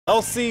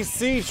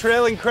LCC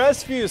trailing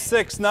Crestview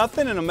 6-0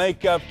 in a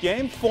makeup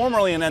game,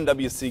 formerly an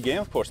NWC game,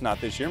 of course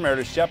not this year.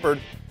 Meredith Shepard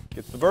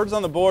gets the Birds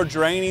on the board,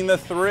 draining the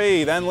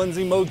 3. Then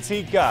Lindsay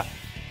Motika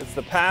gets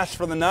the pass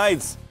for the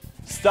Knights.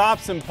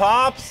 Stops and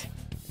pops,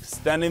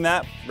 extending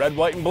that red,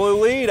 white, and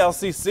blue lead.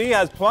 LCC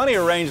has plenty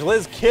of range.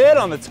 Liz Kidd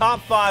on the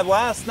top 5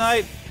 last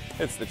night.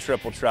 It's the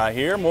triple try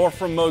here. More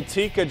from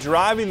Motika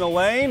driving the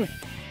lane.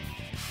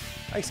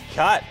 Nice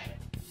cut.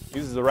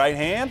 Uses the right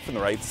hand from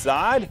the right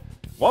side.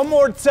 One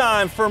more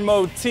time for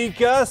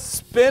Motika,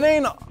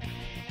 spinning. Look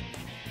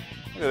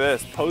at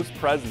this, post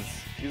presence.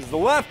 Uses the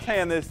left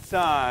hand this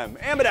time.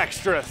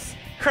 Ambidextrous.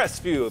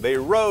 Crestview, they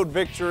rode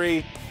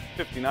victory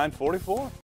 59-44.